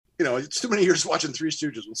it's too many years watching Three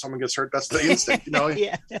Stooges. When someone gets hurt, that's the instinct.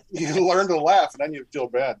 Yeah. You learn to laugh, and then you feel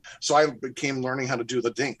bad. So I became learning how to do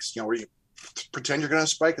the dinks. Where you pretend you're going to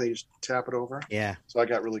spike, and then you just tap it over. Yeah. So I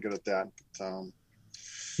got really good at that.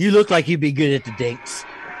 You look like you'd be good at the dinks.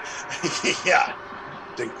 Yeah,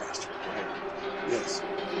 dink master. Right. Yes.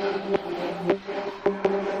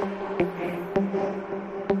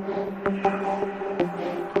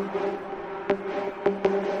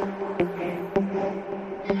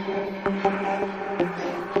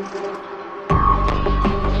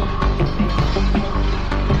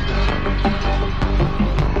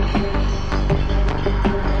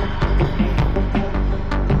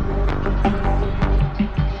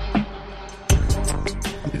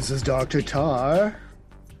 This is Dr. Tar.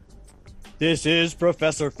 This is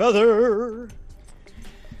Professor Feather.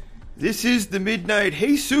 This is the Midnight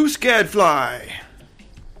Jesus Gadfly.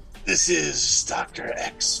 This is Dr.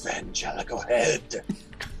 X Vangelical Head.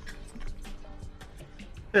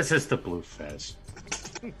 This is the Blue Fez.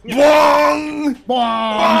 Bong!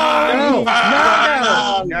 Bong!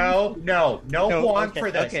 No, Wong okay,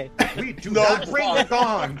 for this. okay. We do No not bring the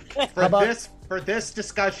Wong. gong for this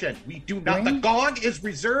discussion. We do not. The gong is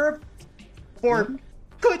reserved for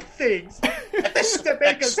good things. Things that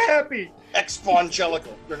make us happy.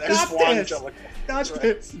 Ex-Vangelical. You're an ex-Vangelical. Not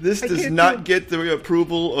this. This does not get the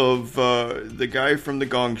approval of the guy from the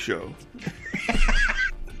Gong Show.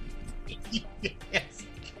 Yes.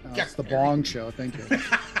 Oh, it's the Bong Show. Thank you.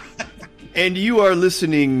 And you are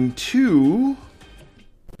listening to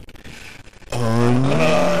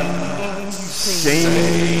Unsane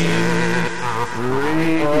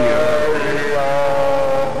Radio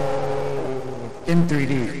In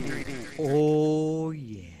 3D. Oh,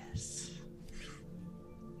 yes.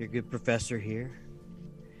 Your good professor here.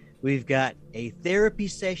 We've got a therapy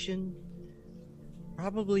session,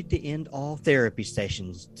 probably to end all therapy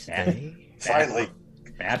sessions today. Finally.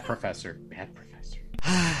 Bad professor. Bad professor.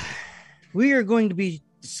 We are going to be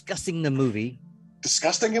discussing the movie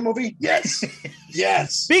Disgusting a movie? Yes.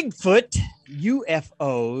 Yes. Bigfoot,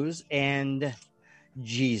 UFOs, and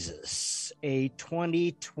Jesus, a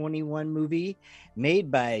 2021 movie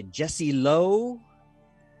made by Jesse Lowe,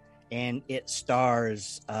 and it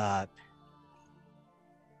stars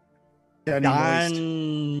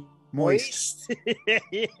Danny Moist.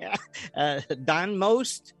 Yeah. Don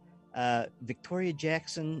Most, Victoria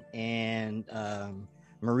Jackson, and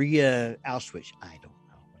Maria Auschwitz. I don't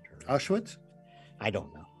know what her Auschwitz? I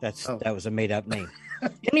don't know. That was a made up name.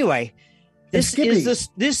 Anyway, And this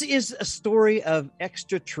Skippy. is a story of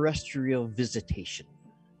extraterrestrial visitation.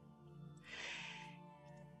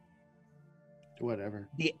 Whatever.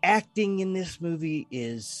 The acting in this movie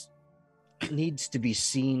needs to be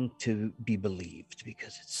seen to be believed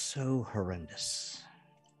because it's so horrendous.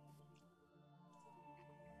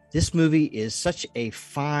 This movie is such a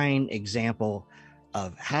fine example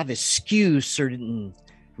of how to skew certain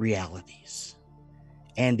realities.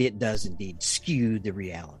 And it does indeed skew the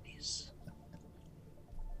realities.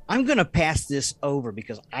 I'm going to pass this over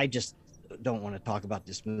because I just don't want to talk about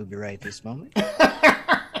this movie right at this moment.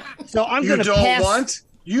 So I'm going to pass.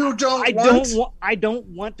 You don't want? I don't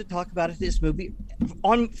want to talk about this movie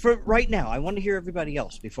for right now. I want to hear everybody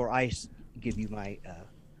else before I give you my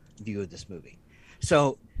view of this movie.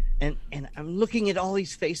 So, and I'm looking at all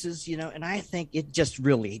these faces, and I think it just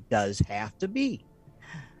really does have to be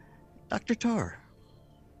Dr. Tar.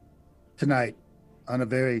 Tonight, on a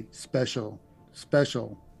very special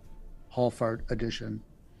Hallfart edition,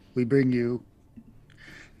 we bring you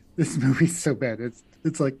this movie's so bad.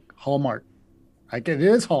 It's like Hallmark. It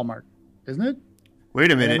is Hallmark, isn't it?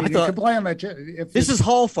 Wait a minute. You can play on that. This is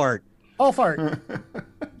Hallfart. Hallfart.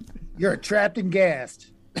 You're trapped and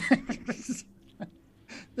gassed.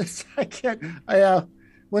 I can't.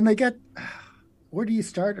 When they get, where do you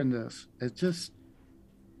start on this? It's just.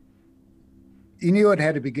 You knew it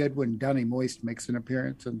had to be good when Donnie Moist makes an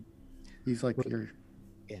appearance, and he's like,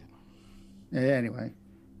 Yeah. Anyway.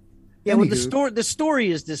 Yeah. Well, the story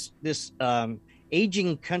is this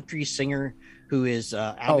aging country singer who is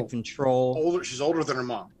out of control. She's older than her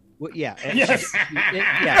mom. Well, yeah. Yes.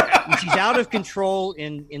 And she's out of control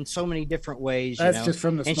in so many different ways. That's just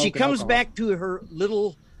from the and smoke she and comes alcohol. back to her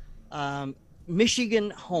little Michigan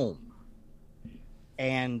home.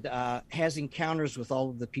 And has encounters with all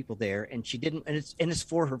of the people there, and it's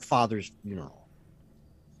for her father's funeral.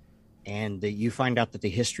 And you find out that the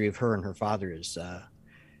history of her and her father is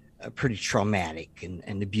pretty traumatic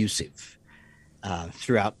and abusive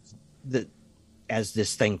throughout as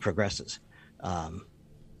this thing progresses.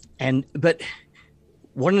 But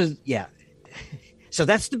one of so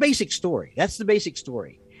that's the basic story.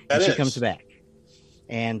 She comes back.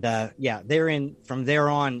 And from there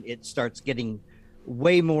on, it starts getting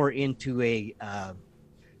way more into a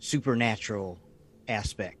supernatural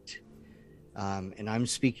aspect. And I'm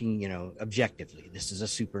speaking, objectively. This is a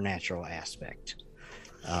supernatural aspect.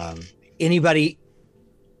 Anybody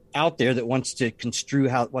out there that wants to construe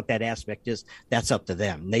what that aspect is, that's up to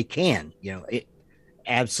them. They can,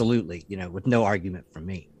 absolutely, with no argument from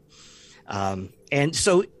me. And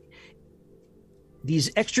so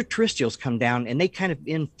these extraterrestrials come down and they kind of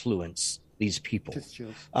influence these people.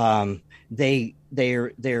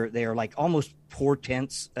 They're like almost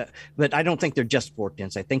portents, but I don't think they're just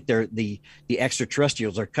portents. I think they're the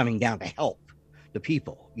extraterrestrials are coming down to help the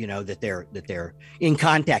people, that they're in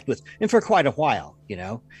contact with, and for quite a while,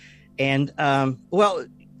 and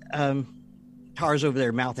Tar's over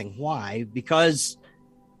there mouthing why, because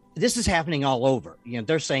this is happening all over.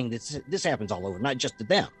 They're saying this happens all over, not just to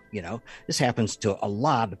them. This happens to a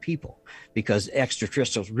lot of people because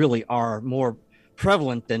extraterrestrials really are more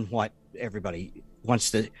prevalent than what everybody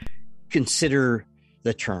wants to consider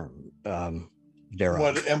the term. What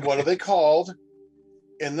are they called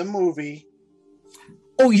in the movie?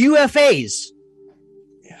 Oh, UFAs.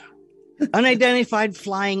 Yeah. Unidentified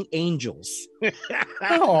flying angels.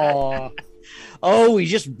 Oh, We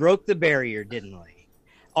just broke the barrier, didn't we?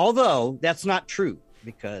 Although that's not true,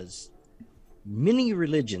 because many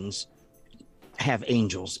religions have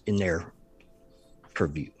angels in their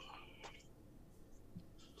purview.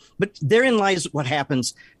 But therein lies what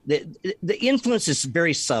happens. The influence is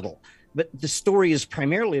very subtle, but the story is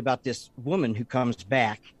primarily about this woman who comes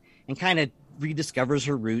back and kind of rediscovers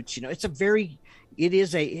her roots. It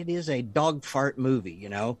is a dog fart movie.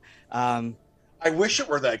 I wish it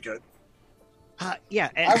were that good. Yeah,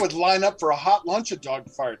 I would line up for a hot lunch of dog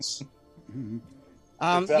farts.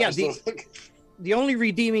 The only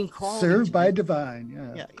redeeming quality served by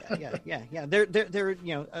divine. Yeah. There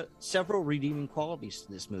several redeeming qualities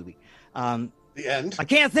to this movie. The end. I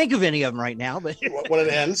can't think of any of them right now, but when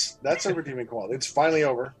it ends, that's a redeeming quality. It's finally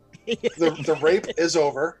over. The rape is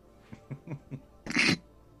over.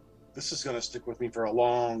 This is going to stick with me for a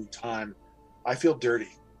long time. I feel dirty.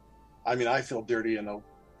 I feel dirty in the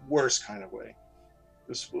worst kind of way.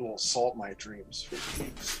 This will salt my dreams for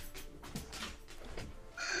weeks.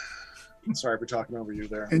 Sorry for talking over you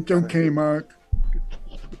there. It's okay, Mark.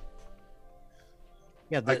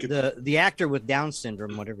 Yeah, the actor with Down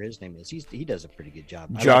syndrome, whatever his name is, he does a pretty good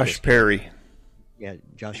job. Josh Perry. Yeah,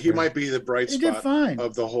 Josh. He might be the bright He did spot fine.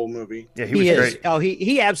 of the whole movie. Yeah, he was great. Oh,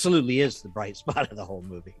 he absolutely is the bright spot of the whole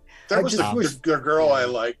movie. That was the girl I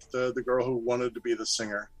liked, the girl who wanted to be the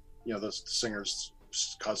singer. The singer's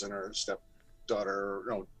cousin or stepdaughter,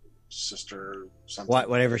 or sister, something.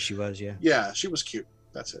 Whatever she was, yeah. Yeah, she was cute.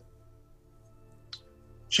 That's it.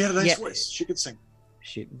 She had a nice voice. She could sing.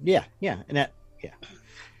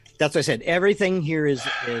 That's what I said. Everything here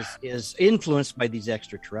is influenced by these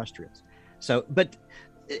extraterrestrials. So, but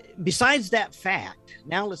besides that fact,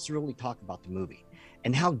 now let's really talk about the movie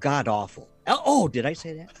and how god awful. Oh, did I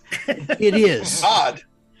say that? It is. God.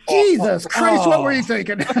 Jesus Christ, what were you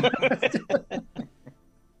thinking?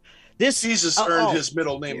 Jesus earned his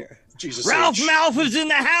middle name. Jesus. Ralph Malph is in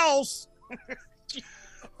the house.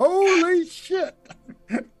 Holy shit.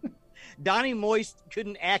 Donnie Moist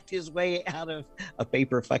couldn't act his way out of a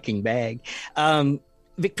paper fucking bag.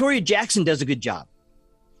 Victoria Jackson does a good job.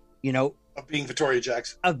 Of being Victoria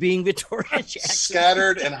Jackson.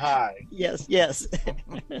 Scattered and high. Yes.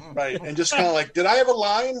 Right. And just kind of like, did I have a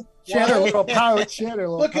line? She had a little pouch.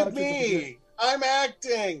 Look at me. I'm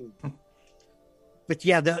acting. But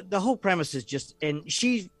yeah, the whole premise is just, and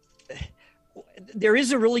there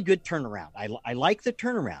is a really good turnaround. I like the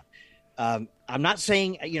turnaround. I'm not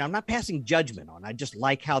saying, I'm not passing judgment on. I just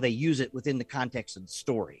like how they use it within the context of the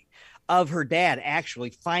story of her dad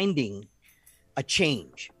actually finding a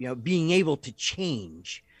change, being able to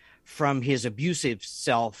change from his abusive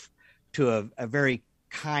self to a very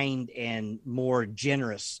kind and more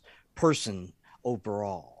generous person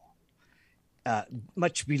overall,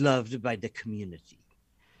 much beloved by the community.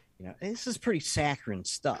 This is pretty saccharine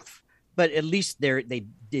stuff, but at least they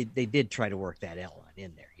did try to work that element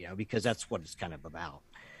in there, because that's what it's kind of about.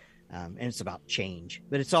 And it's about change,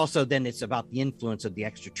 but it's also it's about the influence of the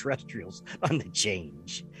extraterrestrials on the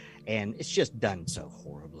change. And it's just done so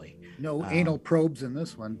horribly. No anal probes in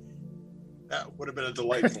this one. That would have been a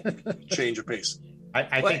delightful change of pace.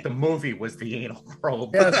 I think the movie was the anal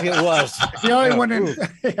probe. Yes, it was. The only one in.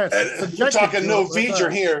 We're talking no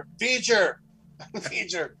feature here. Feature.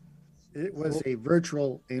 It was a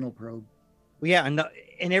virtual anal probe. Well, yeah, and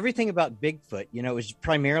everything about Bigfoot, it was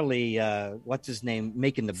primarily what's his name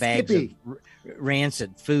making the bags of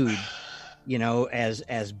rancid food,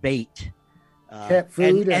 as bait. Cat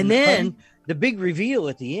food and then honey. the big reveal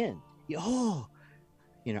at the end. Oh,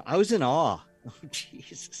 I was in awe. Oh,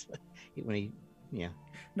 Jesus. When he,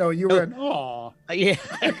 No, you were in awe. yeah,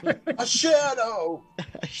 A shadow.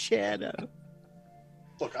 a shadow.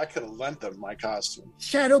 Look, I could have lent them my costume.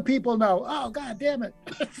 Shadow people know. Oh, God damn it.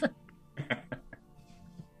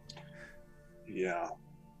 Yeah.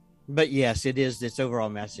 But yes, it is. Its overall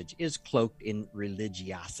message is cloaked in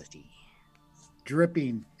religiosity.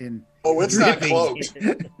 Dripping in. Oh, it's not Dripping. cloaked.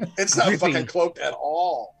 It's not Dripping. fucking cloaked at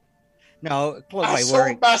all. No, cloaked I by sold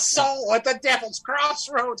wearing. my soul at the devil's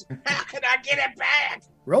crossroads. How can I get it back?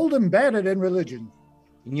 Rolled and battered in religion.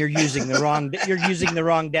 And you're using the wrong. You're using the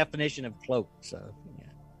wrong definition of cloak. So yeah.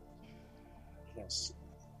 Yes.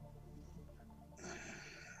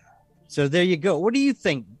 So there you go. What do you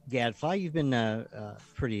think, Gadfly? You've been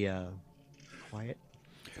pretty quiet.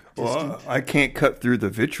 Well, I can't cut through the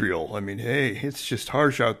vitriol. I mean, hey, it's just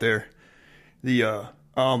harsh out there.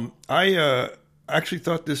 I actually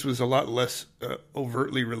thought this was a lot less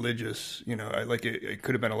overtly religious. I like it. It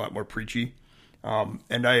could have been a lot more preachy.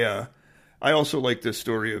 And I also like the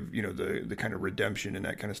story of the kind of redemption and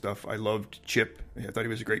that kind of stuff. I loved Chip. I thought he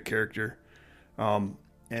was a great character. I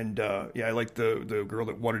liked the girl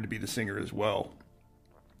that wanted to be the singer as well.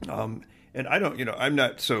 And I don't, I'm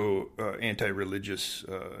not so anti-religious.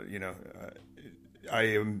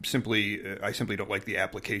 I simply don't like the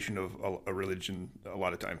application of a religion a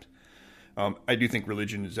lot of times. I do think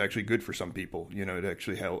religion is actually good for some people. It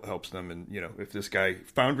actually helps them. And if this guy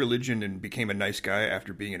found religion and became a nice guy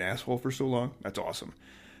after being an asshole for so long, that's awesome.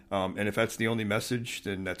 And if that's the only message,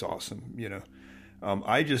 then that's awesome.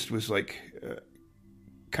 I just was like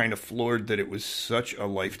kind of floored that it was such a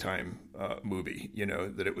Lifetime movie,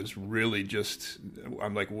 that it was really just,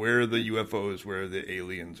 I'm like, where are the UFOs? Where are the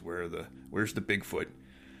aliens? Where's the Bigfoot?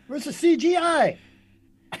 Where's the CGI?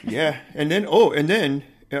 Yeah. And then,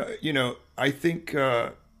 I think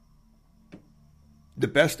the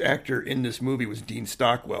best actor in this movie was Dean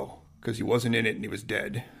Stockwell, because he wasn't in it and he was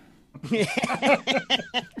dead.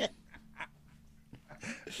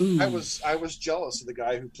 I was jealous of the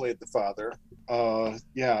guy who played the father.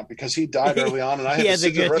 Because he died early on, and I had to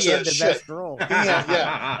sit through the rest of that shit. Best role. He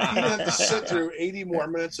had to sit through 80 more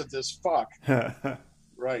minutes of this fuck.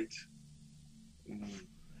 Right.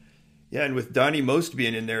 Yeah, and with Donnie Most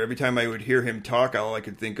being in there, every time I would hear him talk, all I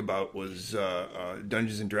could think about was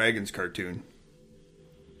Dungeons and Dragons cartoon.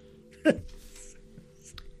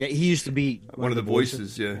 Yeah, he used to be one of the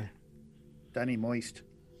voices. Yeah, Danny Moist,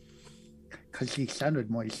 because he sounded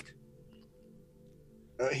moist.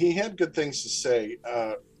 He had good things to say,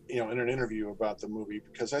 in an interview about the movie,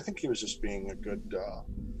 because I think he was just being a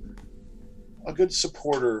good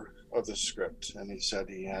supporter of the script, and he said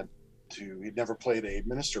he'd never played a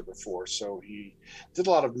minister before, so he did a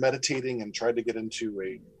lot of meditating and tried to get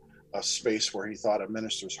into a space where he thought a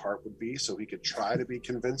minister's heart would be, so he could try to be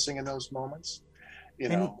convincing in those moments. You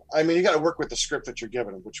got to work with the script that you're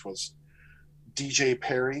given, which was DJ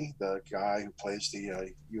Perry, the guy who plays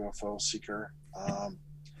the UFO seeker.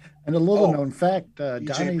 And a little known fact,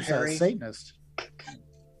 Donnie's a Perry. Satanist.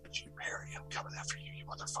 DJ Perry, I'm coming after you, you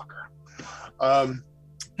motherfucker.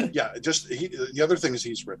 The other things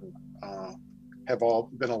he's written have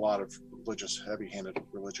all been a lot of religious, heavy-handed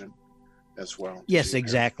religion as well. Yes,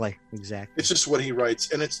 exactly. It's just what he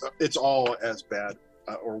writes, and it's all as bad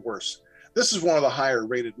or worse. This is one of the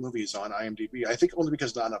higher-rated movies on IMDb. I think only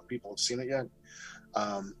because not enough people have seen it yet.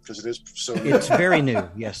 Because it is so. It's very new.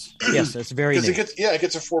 Yes, it's very new. It gets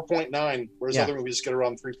a 4.9, whereas other movies get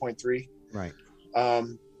around 3.3. Right.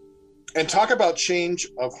 And talk about change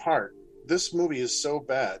of heart. This movie is so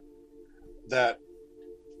bad that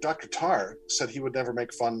Dr. Tarr said he would never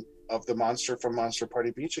make fun of the monster from Monster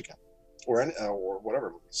Party Beach again, or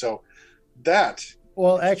whatever. So that.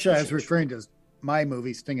 Well, actually, I was referring to my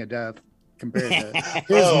movie, Sting of Death, compared to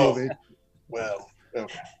his movie. Well,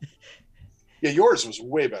 okay. Yeah, yours was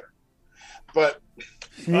way better. But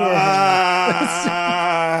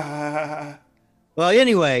well,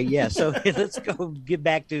 anyway, yeah. So let's go get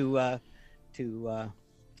back to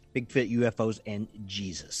Bigfoot, UFOs, and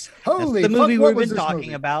Jesus. Holy That's the movie fuck, we've been talking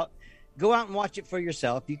movie? about. Go out and watch it for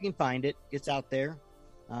yourself. You can find it. It's out there.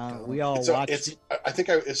 We all watched it. I think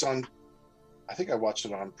I watched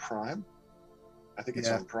it on Prime. I think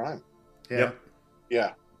it's on Prime. Yeah. Yep.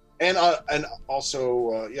 Yeah. And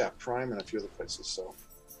also Prime and a few other places. So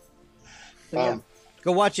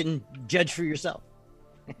go watch it and judge for yourself.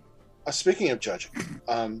 Speaking of judging,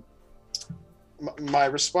 my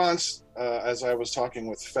response as I was talking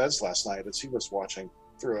with Fez last night, as he was watching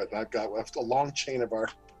through it, and I've got left a long chain of our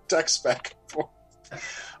texts back and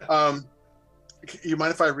forth. You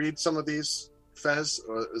mind if I read some of these, Fez?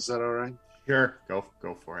 Is that all right? Sure, go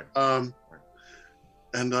for it.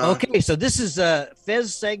 Okay, so this is a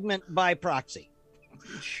Fez segment by proxy.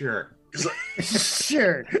 Sure.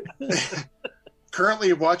 Sure.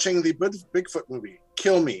 Currently watching the Bigfoot movie.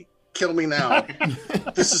 Kill me now.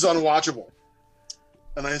 This is unwatchable.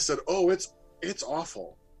 And I said, "Oh, it's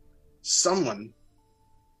awful. Someone,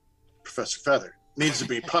 Professor Feather, needs to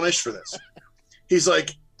be punished for this." He's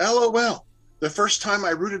like, "LOL. The first time I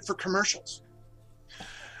rooted for commercials."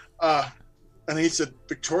 And he said,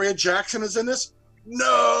 "Victoria Jackson is in this?"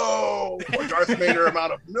 No. Or Darth Vader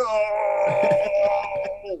amount of no.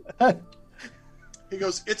 He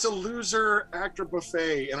goes, "It's a loser actor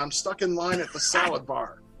buffet, and I'm stuck in line at the salad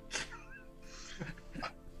bar."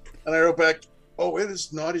 And I wrote back, "Oh, it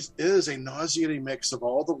is a nauseating mix of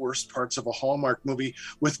all the worst parts of a Hallmark movie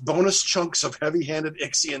with bonus chunks of heavy-handed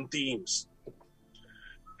Ixian themes."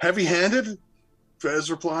 Heavy-handed?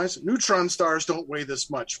 Fez replies, "Neutron stars don't weigh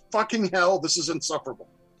this much. Fucking hell, this is insufferable."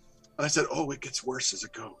 And I said, "Oh, it gets worse as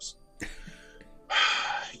it goes."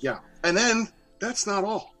 Yeah. And then, that's not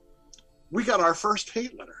all. We got our first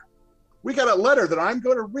hate letter. We got a letter that I'm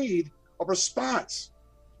going to read a response.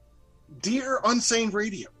 "Dear Unsane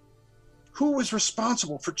Radio, who was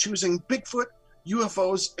responsible for choosing Bigfoot,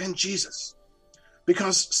 UFOs, and Jesus?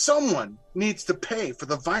 Because someone needs to pay for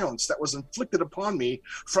the violence that was inflicted upon me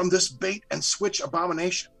from this bait and switch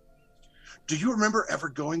abomination. Do you remember ever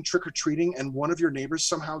going trick-or-treating and one of your neighbors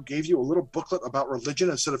somehow gave you a little booklet about religion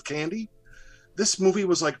instead of candy? This movie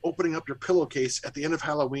was like opening up your pillowcase at the end of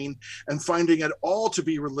Halloween and finding it all to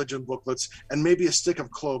be religion booklets and maybe a stick of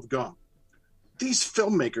clove gum. These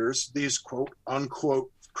filmmakers, these quote-unquote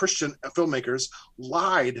Christian filmmakers,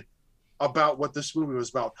 lied about what this movie was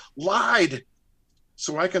about. Lied!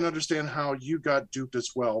 So I can understand how you got duped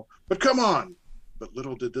as well. But come on!" But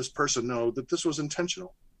little did this person know that this was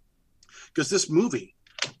intentional. Because this movie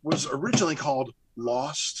was originally called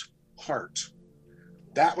Lost Heart.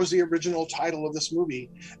 That was the original title of this movie.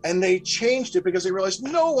 And they changed it because they realized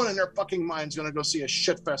no one in their fucking mind's going to go see a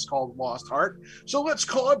shitfest called Lost Heart. So let's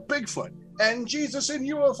call it Bigfoot and Jesus and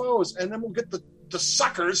UFOs. And then we'll get the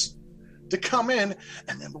suckers to come in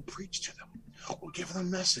and then we'll preach to them. We'll give them a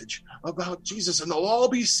message about Jesus and they'll all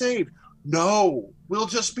be saved. No, we'll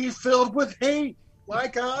just be filled with hate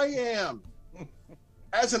like I am.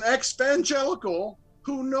 As an ex-evangelical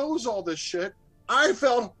who knows all this shit, I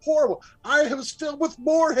felt horrible. I was filled with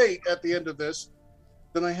more hate at the end of this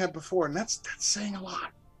than I had before, and that's saying a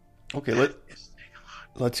lot. Okay,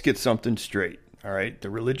 let's get something straight. All right, the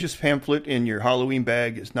religious pamphlet in your Halloween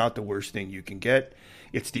bag is not the worst thing you can get.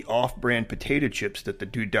 It's the off-brand potato chips that the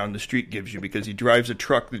dude down the street gives you because he drives a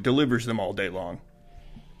truck that delivers them all day long.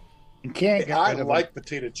 You can't get I rid of like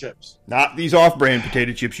potato chips. Not these off-brand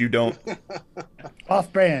potato chips. You don't.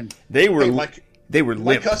 Off-brand. They were My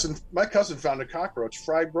limp. cousin found a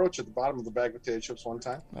fried roach at the bottom of the bag of potato chips one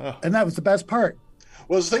time. And that was the best part.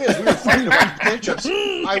 Well, the thing is, we were fighting about potato chips.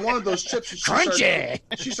 I wanted those chips. Crunchy.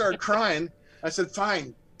 She started crying. I said,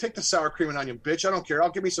 "Fine, take the sour cream and onion, bitch. I don't care.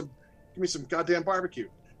 Give me some goddamn barbecue."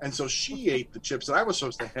 And so she ate the chips that I was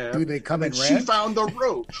supposed to have. Do they come in She red? found the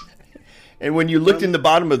roach. And when you looked in the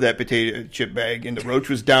bottom of that potato chip bag and the roach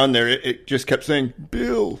was down there, it just kept saying,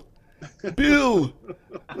 "Bill, Bill,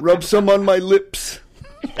 rub some on my lips."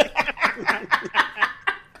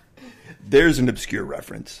 There's an obscure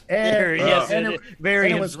reference. Very and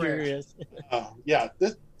it was obscure. Yeah,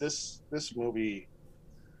 this movie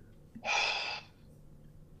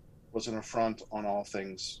was an affront on all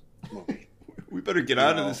things movie. We better get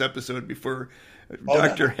out of this episode before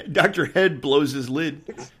Oh, Dr. Head blows his lid.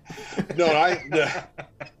 No,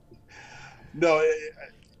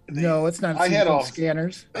 No, it's not. I had all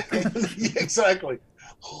scanners. exactly.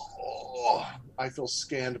 Oh, I feel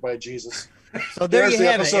scanned by Jesus. So there There's you the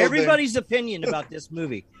have it. episode Everybody's opinion about this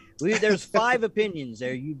movie. There's 5 opinions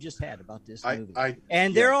there you just had about this movie,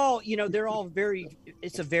 and they're all very.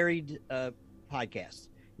 It's a varied podcast.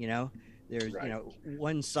 There's Right.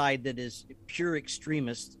 One side that is pure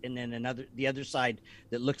extremist, and then the other side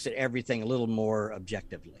that looks at everything a little more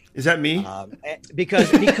objectively. Is that me? Because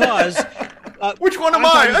Which one am I'm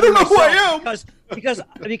I? talking I to don't know who I myself, am.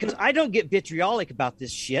 because I don't get vitriolic about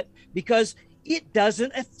this shit because it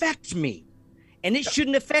doesn't affect me, and it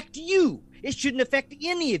shouldn't affect you. It shouldn't affect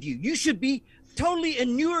any of you. You should be totally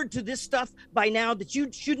inured to this stuff by now. That you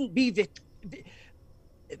shouldn't be.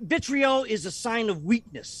 Vitriol is a sign of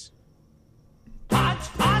weakness.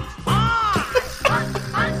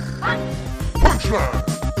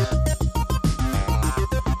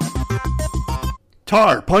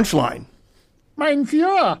 Tar, punchline. Mein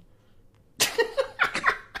Führer.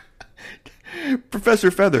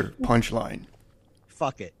 Professor Feather, punchline.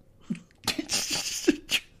 Fuck it.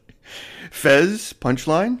 Fez,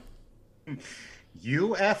 punchline.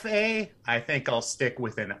 UFA, I think I'll stick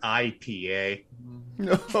with an IPA.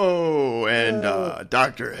 No, and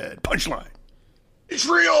Dr. Ed, punchline. It's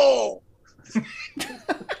real.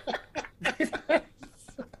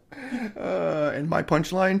 And my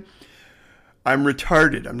punchline, I'm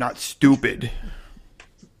retarded. I'm not stupid.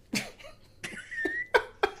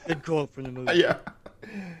 Good quote from the movie. Yeah.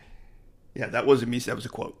 Yeah, that wasn't me. That was a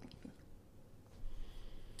quote.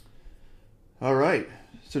 All right.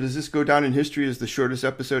 So does this go down in history as the shortest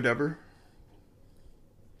episode ever?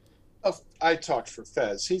 I talked for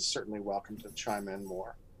Fez. He's certainly welcome to chime in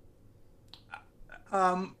more.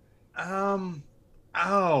 Oh,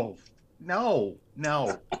 no.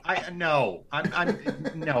 I'm no.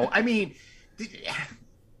 I mean,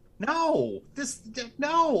 no.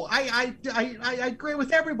 No. I agree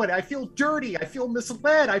with everybody. I feel dirty. I feel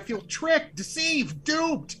misled. I feel tricked, deceived,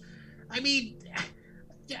 duped. I mean,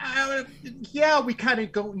 yeah, we kind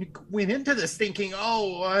of went into this thinking,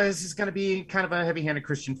 this is going to be kind of a heavy-handed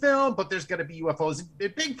Christian film, but there's going to be UFOs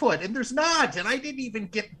and Bigfoot, and there's not, and I didn't even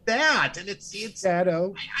get that, and it's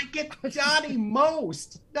Shadow. I get Johnny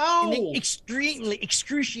most. No, And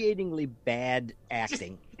excruciatingly bad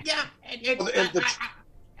acting. yeah,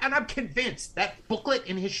 and I'm convinced that booklet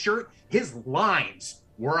in his shirt, his lines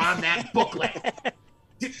were on that booklet.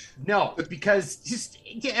 No, because just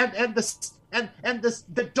and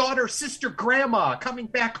the daughter, sister, grandma coming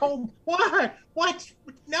back home. What?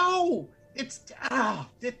 No, it's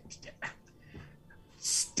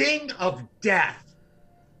Sting of Death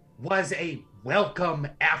was a welcome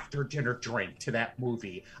after dinner drink to that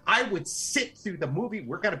movie. I would sit through the movie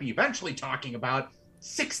we're going to be eventually talking about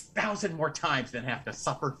 6,000 more times than have to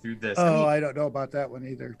suffer through this. I don't know about that one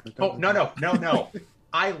either. Oh, no.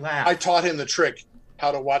 I laughed. I taught him the trick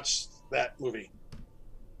how to watch that movie.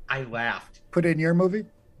 I laughed. Put in your movie.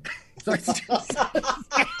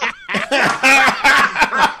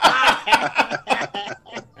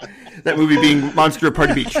 That movie being Monster at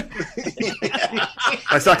Party Beach.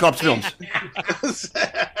 By Cyclops Films.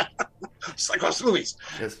 Cyclops movies.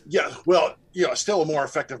 Yes. Yeah, well, still a more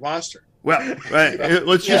effective monster. Well, right,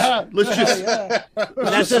 let's just.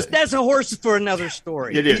 That's a horse for another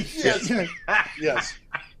story. It is. Yes.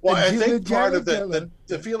 Well, I think part of the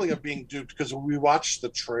feeling of being duped, because we watched the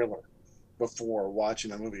trailer before watching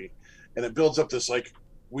the movie, and it builds up this like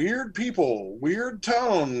weird people, weird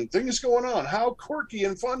tone, things going on, how quirky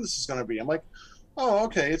and fun this is going to be. I'm like, oh,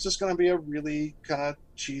 okay, it's just going to be a really kind of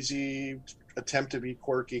cheesy attempt to be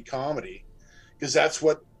quirky comedy, because that's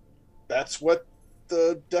what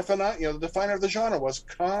the definer of the genre was: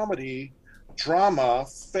 comedy, drama,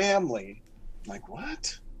 family. I'm like,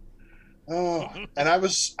 what? Oh, and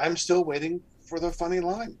I'm still waiting for the funny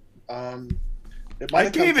line. I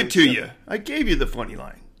gave it to you. I gave you the funny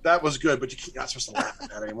line. That was good, but you're not supposed to laugh at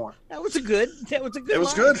that anymore. That was a good. It was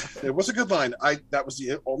line. good. It was a good line. That was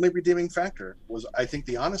the only redeeming factor. Was I think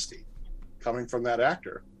the honesty coming from that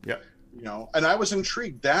actor. Yeah. And I was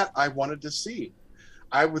intrigued. That I wanted to see.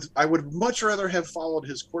 I would much rather have followed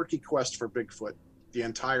his quirky quest for Bigfoot the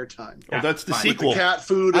entire time. Oh, that's the With sequel. the cat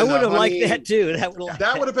food. I And would have liked honey. that too. That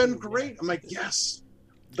would have been great. I'm like, yes,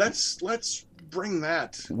 let's bring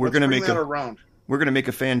that. We're Let's gonna bring make that a- around. We're going to make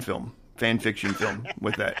a fan fiction film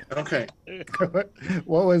with that. Okay.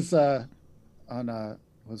 What was on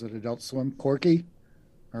was it Adult Swim? Corky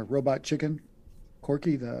or Robot Chicken?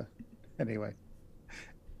 Corky anyway.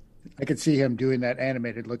 I could see him doing that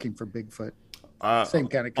animated looking for Bigfoot. Same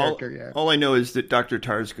kind of character, yeah. All I know is that Dr.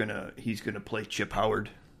 Tar's he's gonna play Chip Howard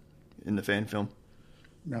in the fan film.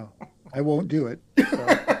 No, I won't do it.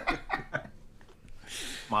 So.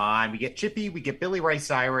 Come on, we get Chippy, we get Billy Ray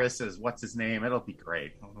Cyrus as what's his name. It'll be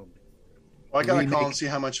great. Well, I gotta call and see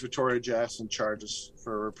how much Victoria Jackson charges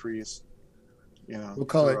for a reprise. We'll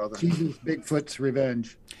call it Jesus Bigfoot's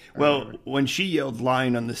Revenge. Well, when she yelled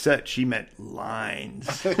line on the set, she meant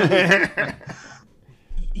lines.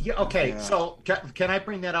 Yeah, okay, Yeah. so can I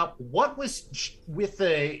bring that up? What was with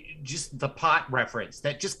just the pot reference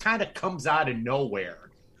that just kind of comes out of nowhere?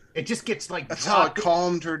 It just gets like That's how it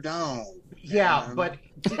calmed her down. Yeah, man. but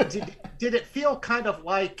did it feel kind of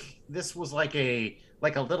like this was like a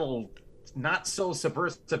little not so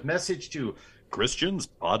subversive message to Christians?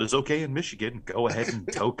 Pot is okay in Michigan. Go ahead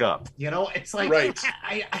and toke up. It's like Right.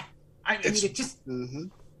 I mean, it just. Mm-hmm.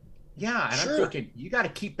 Yeah, and Sure. I'm thinking you got to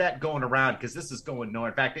keep that going around because this is going nowhere.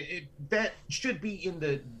 In fact, that should be in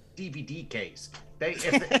the DVD case. They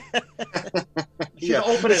should open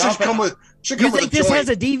it up. Should You come with think a this joint. has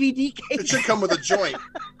a DVD case? It should come with a joint.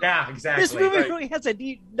 Yeah, exactly. This movie right. really has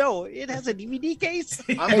a no. It has a DVD case.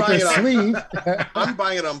 I'm buying Paper it on, sleeve. I'm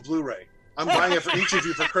buying it on Blu-ray. I'm buying it for each of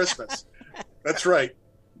you for Christmas. That's right.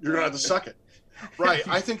 You're gonna have to suck it. Right.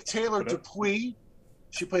 I think Taylor Dupuis,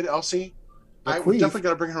 she played Elsie. I Dupuis. definitely got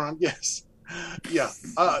to bring her on. Yes. Yeah.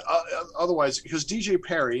 Otherwise, because DJ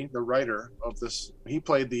Perry, the writer of this, he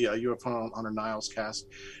played the UFO Hunter Niles cast.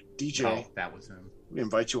 DJ, Oh, that was him. we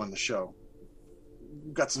invite you on the show.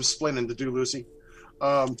 We've got some splaining to do, Lucy.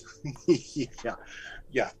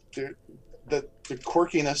 Yeah. The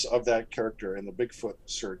quirkiness of that character in the Bigfoot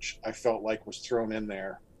search, I felt like was thrown in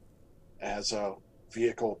there as a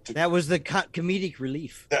vehicle to. That was the comedic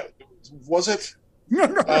relief. That was it. No,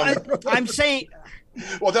 no. I'm saying,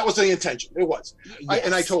 Well, that was the intention. It was.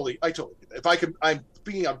 yes. I totally. If I could, I'm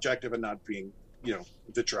being objective and not being,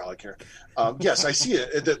 vitriolic here. Yes, I see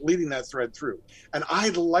it. That leading that thread through, and I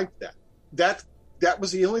liked that. That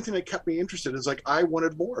was the only thing that kept me interested. Is like I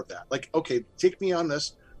wanted more of that. Like, okay, take me on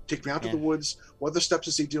this. Take me out to the woods. What other steps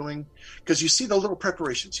is he doing? Because you see the little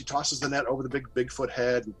preparations. He tosses the net over the big Bigfoot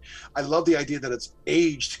head. And I love the idea that it's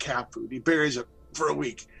aged cat food. He buries it for a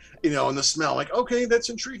week, and the smell. Like, okay, that's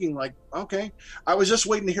intriguing. Like, okay, I was just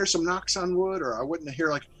waiting to hear some knocks on wood, or I wouldn't hear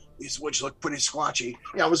like these woods look pretty squatchy.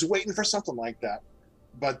 Yeah, I was waiting for something like that.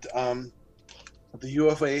 But the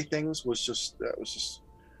UFA things was just that was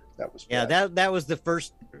Yeah, bad. that was the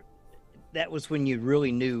first. That was when you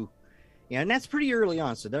really knew. Yeah, and that's pretty early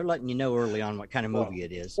on, so they're letting you know early on what kind of movie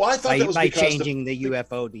it is. Well, I thought that was by because changing the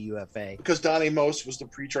UFO to UFA. because Donnie Most was the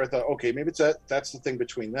preacher. I thought, okay, maybe that's the thing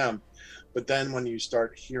between them. But then when you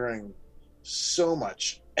start hearing so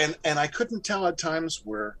much, and I couldn't tell at times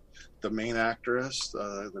where the main actress,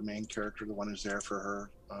 the main character, the one who's there for her,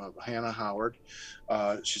 Hannah Howard,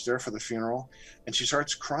 she's there for the funeral, and she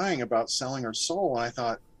starts crying about selling her soul. And I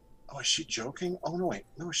thought, oh, is she joking? Oh, no, wait.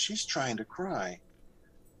 No, she's trying to cry.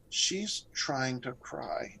 She's trying to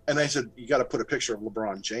cry. And I said, you got to put a picture of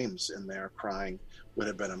LeBron James in there crying. Would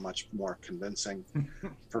have been a much more convincing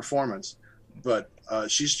performance. But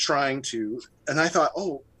she's trying to, and I thought,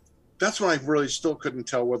 oh, that's when I really still couldn't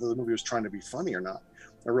tell whether the movie was trying to be funny or not.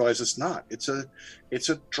 I realized it's not. It's a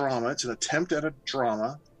drama. It's an attempt at a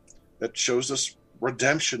drama that shows this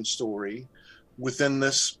redemption story within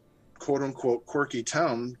this quote unquote quirky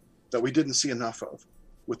town that we didn't see enough of,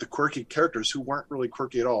 with the quirky characters who weren't really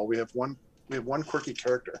quirky at all. We have one quirky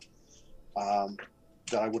character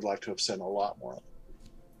that I would like to have seen a lot more of.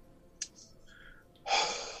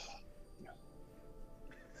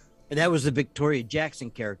 And that was the Victoria Jackson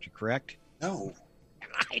character, correct? No.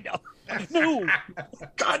 I know. No.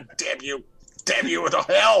 God damn you. Damn you to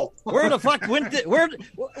hell. Where the fuck went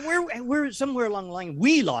where somewhere along the line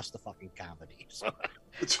we lost the fucking comedy. So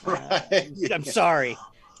That's right. I'm sorry,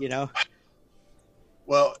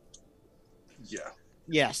 Well, yeah.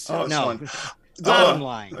 Yes. Oh, it's no. fun. Bottom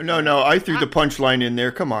line. No, I threw the punchline in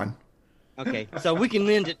there. Come on. Okay. So we can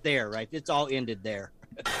end it there, right? It's all ended there.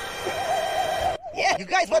 Yeah, you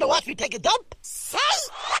guys want to watch me take a dump? Say!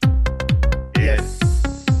 Yes.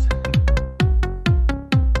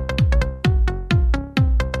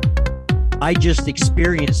 I just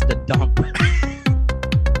experienced the dump.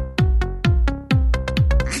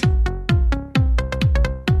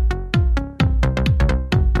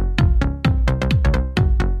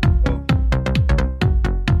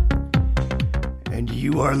 And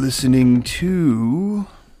you are listening to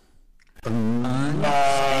Unsane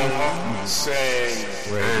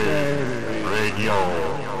Radio,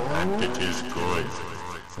 and it is good.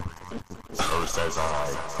 So says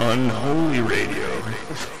I. Unholy Radio.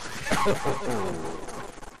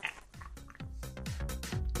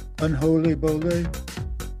 Unholy Bole.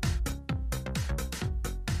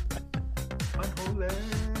 Unholy.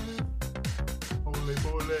 Holy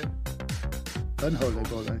moly. Unholy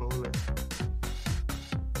Bole.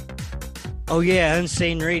 Oh yeah,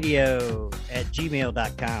 Unsane Radio at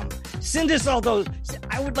gmail.com. Send us all those.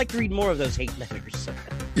 I would like to read more of those hate letters.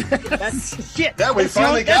 That's shit. Yeah, we That's the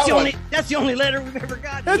finally only- got that's the one. only- That's the only letter we've ever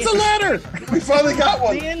gotten. That's a letter. We finally got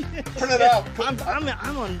one. Man. Print it out.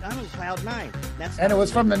 I'm on cloud nine. That's And not it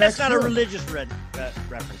was from the that's next not room. a religious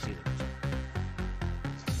reference either.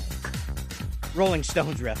 Rolling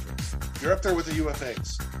Stones reference. You're up there with the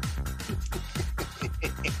UFAs.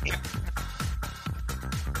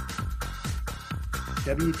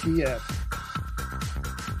 WTF.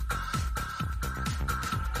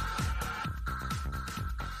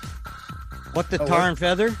 What the Oh, tar what? and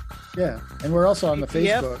feather? Yeah, and we're also on the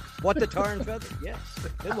WTF? Facebook. What the tar and feather? Yes,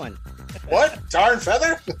 good one. What? Tar and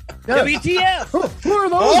feather? Yeah. WTF? Who are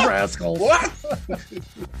those Huh? rascals? What?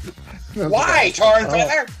 Why tar and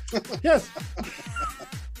feather? Yes.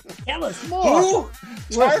 Tell us more. Who?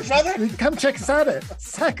 Tar and feather? Come check us out at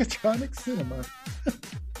Psychotronic Cinema.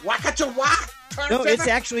 Wakacha what? Tar and No, feather? it's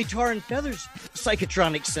actually Tar and Feathers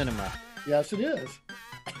Psychotronic Cinema. Yes, it is.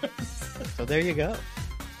 So there you go.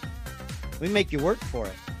 We make you work for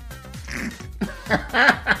it.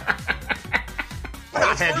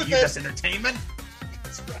 I'll hand you this entertainment.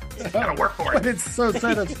 You gotta work for But it. it's so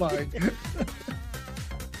satisfying.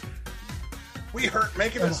 We hurt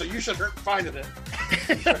making it, so you should hurt finding it.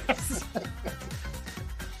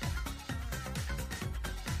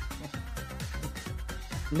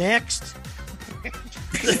 Next.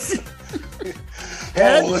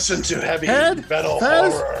 Head? Listen to Heavy Head? Metal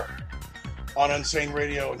Fez? Horror on Unsane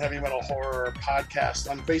Radio and Heavy Metal Horror Podcast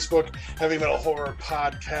on Facebook, Heavy Metal Horror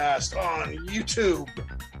Podcast on YouTube.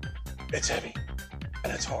 It's heavy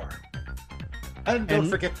and it's horror. And don't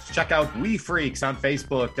forget to check out We Freaks on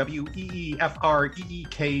Facebook, WEEFREEKZ.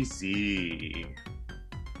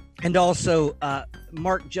 And also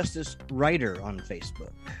Mark Justice Writer on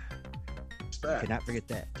Facebook. Cannot forget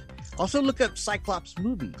that. Also look up Cyclops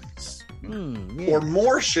Movies. Yeah. For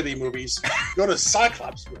more shitty movies, go to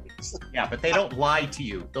Cyclops Movies. Yeah, but they don't lie to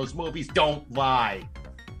you. Those movies don't lie.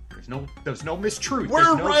 There's no mistruth. We're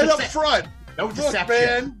There's no right up dece- front. No Look, deception.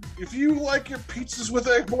 man, if you like your pizzas with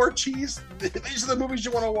more cheese, these are the movies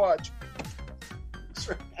you want to watch. That's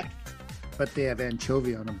right. But they have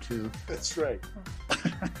anchovy on them, too. That's right.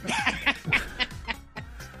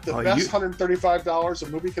 The Oh, best $135 a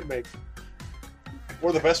movie can make.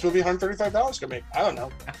 Or the best movie $135 can make. I don't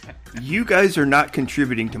know. You guys are not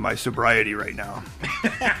contributing to my sobriety right now.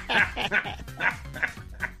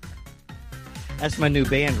 That's my new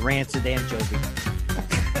band, Rancid Anchovy.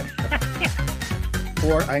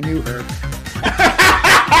 Or I knew her.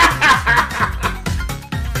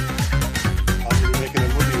 I'm going to be making a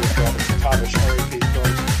movie with Robert Tavish, R.A.P.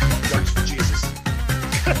 Films, Drugs for Jesus.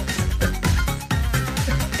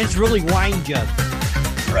 It's really wine jugs.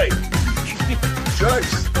 Right.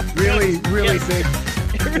 Drugs. Really, really Yes. big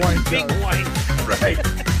wine Big jug. wine. Right.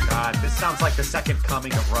 God, this sounds like the second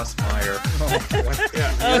coming of Russ Meyer.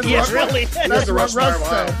 Yeah. Oh, yes, really. That's the what Russ Russ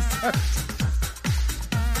Meyer says.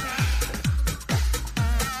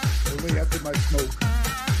 Only after my smoke.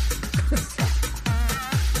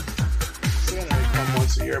 Santa may come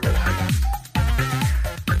once a year, but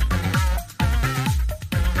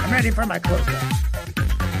I'm ready for my close-up.